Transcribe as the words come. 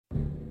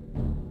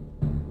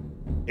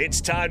It's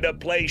time to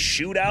play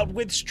Shootout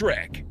with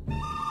Strick.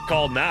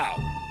 Call now,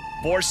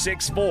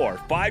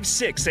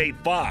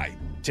 464-5685,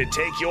 to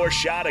take your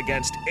shot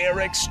against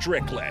Eric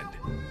Strickland.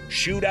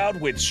 Shootout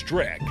with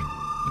Strick.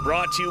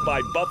 Brought to you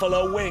by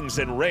Buffalo Wings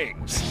and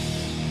Rings.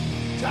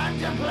 Time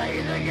to play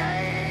the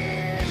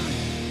game!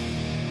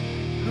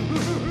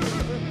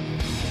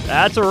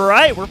 That's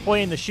right. We're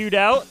playing the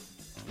Shootout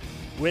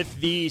with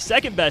the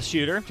second best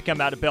shooter to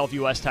come out of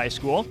Bellevue West High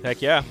School.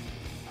 Heck yeah.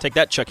 Take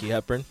that, Chucky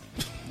Hepburn.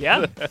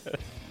 Yeah.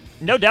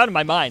 No doubt in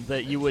my mind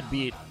that you would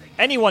beat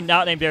anyone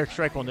not named Eric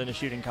Strickland in a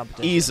shooting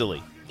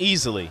competition.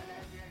 Easily.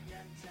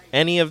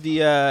 Any of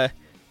the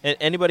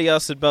anybody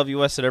else at Bellevue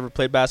West that ever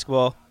played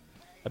basketball,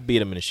 I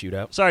beat him in a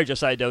shootout. Sorry,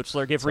 Josiah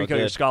Doetzler. Give Rico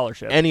your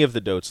scholarship. Any of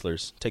the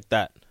Doetzlers. Take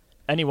that.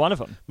 Any one of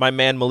them. My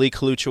man Malik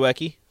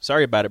Halucheweki.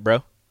 Sorry about it,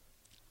 bro.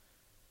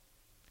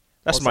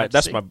 That's my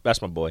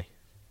boy.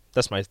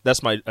 That's my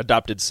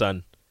adopted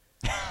son.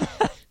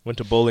 Went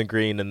to Bowling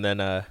Green and then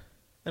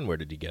where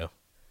did he go?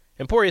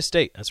 Emporia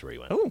State. That's where he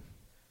went. Ooh.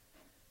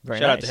 Very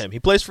Shout nice. out to him. He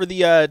plays for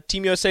the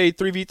Team USA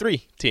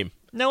 3v3 team.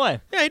 No way.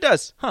 Yeah, he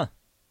does. Huh.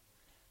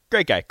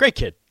 Great guy. Great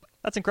kid.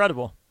 That's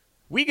incredible.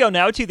 We go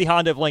now to the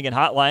Honda of Lincoln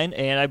hotline,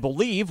 and I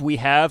believe we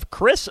have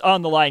Chris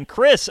on the line.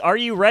 Chris, are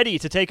you ready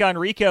to take on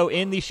Rico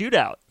in the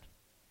Shootout?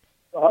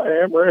 I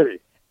am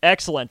ready.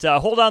 Excellent.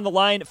 Hold on the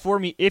line for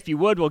me if you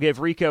would. We'll give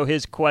Rico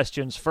his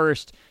questions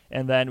first,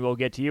 and then we'll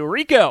get to you.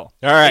 Rico,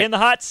 all right, in the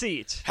hot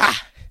seat.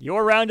 Ha!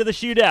 Your round of the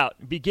Shootout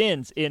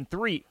begins in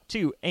 3,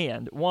 2,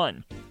 and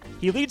 1.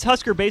 He leads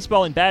Husker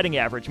baseball in batting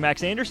average.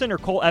 Max Anderson or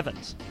Cole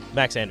Evans?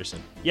 Max Anderson.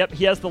 Yep,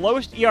 he has the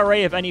lowest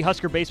ERA of any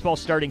Husker baseball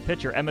starting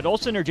pitcher. Emmett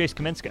Olson or Jace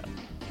Kaminska?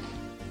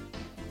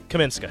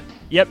 Kaminska.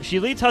 Yep, she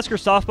leads Husker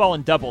softball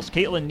in doubles.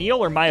 Caitlin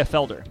Neal or Maya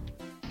Felder?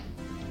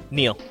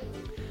 Neal.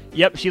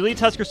 Yep, she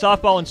leads Husker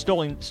softball in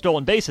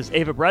stolen bases.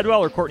 Ava Bredwell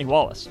or Courtney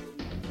Wallace?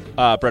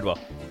 Bredwell.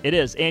 It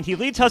is, and he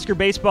leads Husker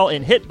baseball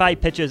in hit by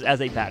pitches as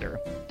a batter.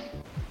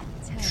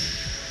 10,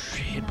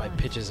 Hit by 9,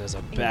 pitches as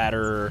a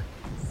batter.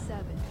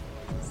 7,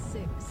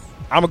 6,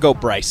 I'm going to go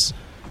Bryce.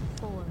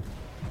 4, 3.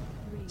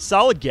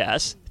 Solid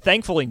guess.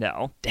 Thankfully,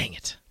 no. Dang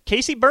it.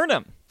 Casey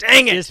Burnham.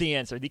 Dang it. Is the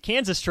answer. The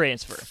Kansas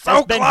transfer. So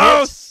has been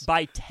close. hit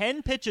by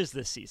 10 pitches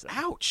this season.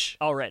 Ouch.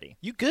 Already.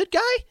 You good, guy?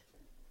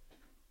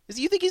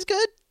 You think he's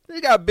good? He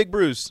got a big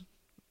bruise.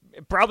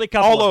 Probably a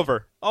couple All of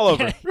over. All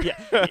over.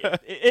 yeah.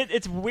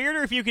 It's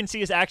weirder if you can see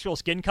his actual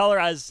skin color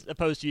as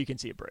opposed to you can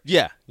see a bruise.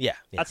 Yeah.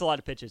 That's a lot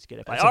of pitches to get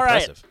it by. That's All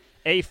right. impressive.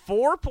 A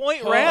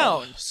 4-point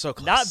round. So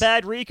close. Not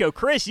bad, Rico.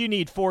 Chris, you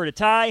need 4 to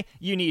tie.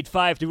 You need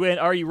 5 to win.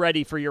 Are you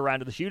ready for your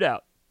round of the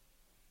Shootout?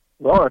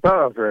 Well, I thought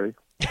I was ready.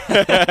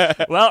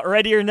 Well,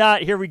 ready or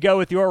not, here we go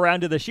with your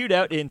round of the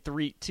Shootout in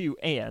 3, 2,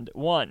 and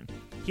 1.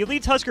 He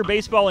leads Husker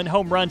baseball in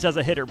home runs as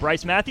a hitter.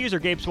 Bryce Matthews or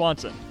Gabe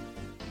Swanson?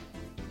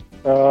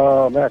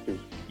 Matthews.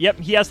 Yep,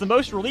 he has the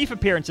most relief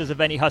appearances of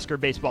any Husker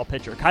baseball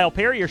pitcher. Kyle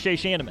Perry or Shea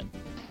Shanneman?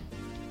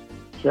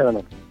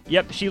 Shannon.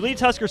 Yep, she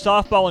leads Husker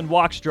softball in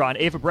walks drawn.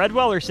 Ava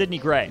Bredwell or Sydney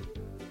Gray?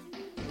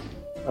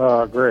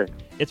 Gray.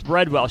 It's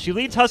Bredwell. She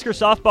leads Husker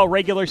softball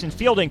regulars in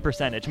fielding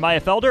percentage.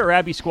 Maya Felder or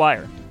Abby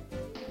Squire?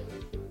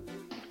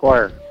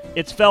 Squire.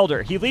 It's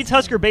Felder. He leads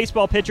Husker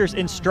baseball pitchers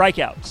in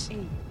strikeouts. 8,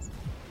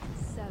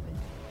 7,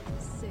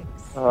 6,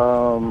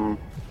 4.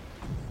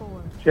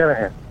 4,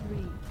 Shanahan. 3,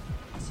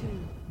 2,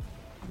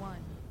 1.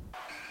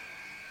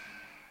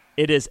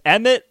 It is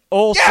Emmett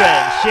Olson.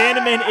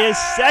 Shanneman is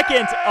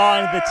second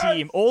on the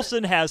team.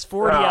 Olson has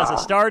 40 as a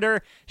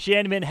starter.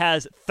 Shanneman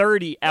has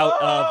 30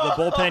 out of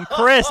the bullpen.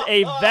 Chris,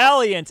 a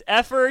valiant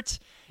effort.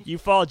 You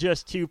fall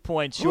just 2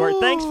 points short.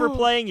 Thanks for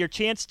playing. Your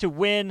chance to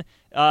win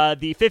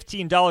the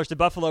 $15 to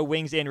Buffalo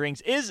Wings and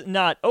Rings is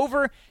not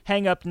over.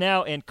 Hang up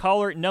now, and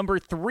caller number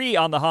 3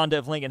 on the Honda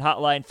of Lincoln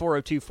hotline,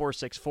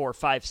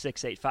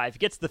 402-464-5685,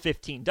 gets the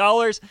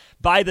 $15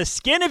 by the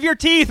skin of your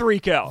teeth,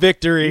 Rico.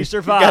 Victory. You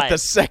survived. Got the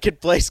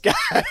second place guy.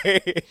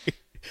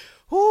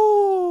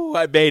 Woo,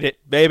 I made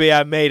it. Baby,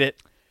 I made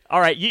it.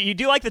 All right, you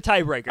do like the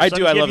tiebreakers. I so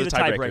do. I'm I gonna love give the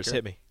you tiebreakers.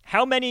 Hit me.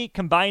 How many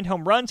combined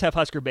home runs have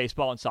Husker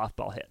baseball and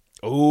softball hit?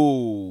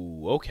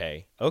 Ooh,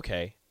 okay.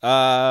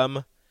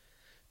 Let's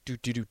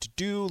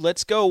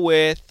go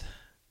with,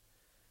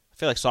 I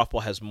feel like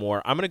softball has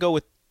more. I'm going to go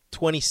with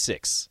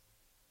 26.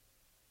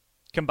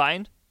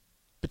 Combined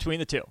between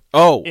the two.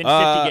 Oh. In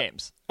 50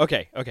 games.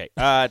 Okay.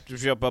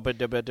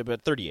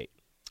 38.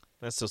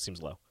 That still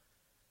seems low.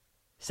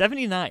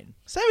 79.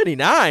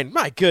 79?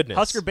 My goodness.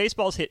 Husker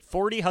baseball's hit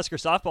 40. Husker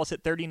softball's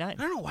hit 39. I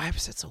don't know why I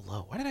said so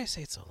low. Why did I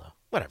say it so low?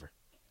 Whatever.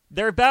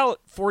 They're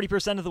about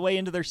 40% of the way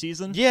into their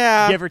season.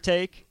 Yeah. Give or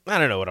take. I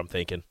don't know what I'm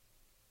thinking.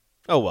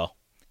 Oh, well.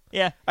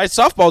 Yeah.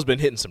 Softball's been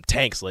hitting some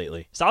tanks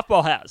lately.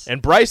 Softball has.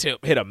 And Bryce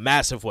hit a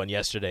massive one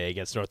yesterday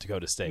against North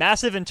Dakota State.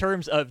 Massive in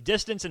terms of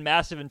distance and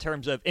massive in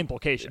terms of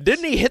implications.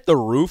 Didn't he hit the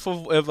roof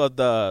of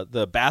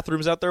the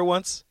bathrooms out there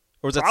once?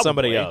 Or was that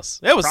somebody else?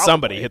 It was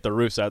somebody hit the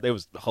roofs out. It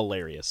was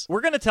hilarious.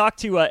 We're going to talk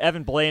to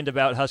Evan Bland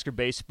about Husker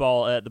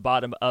baseball at the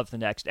bottom of the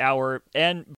next hour. And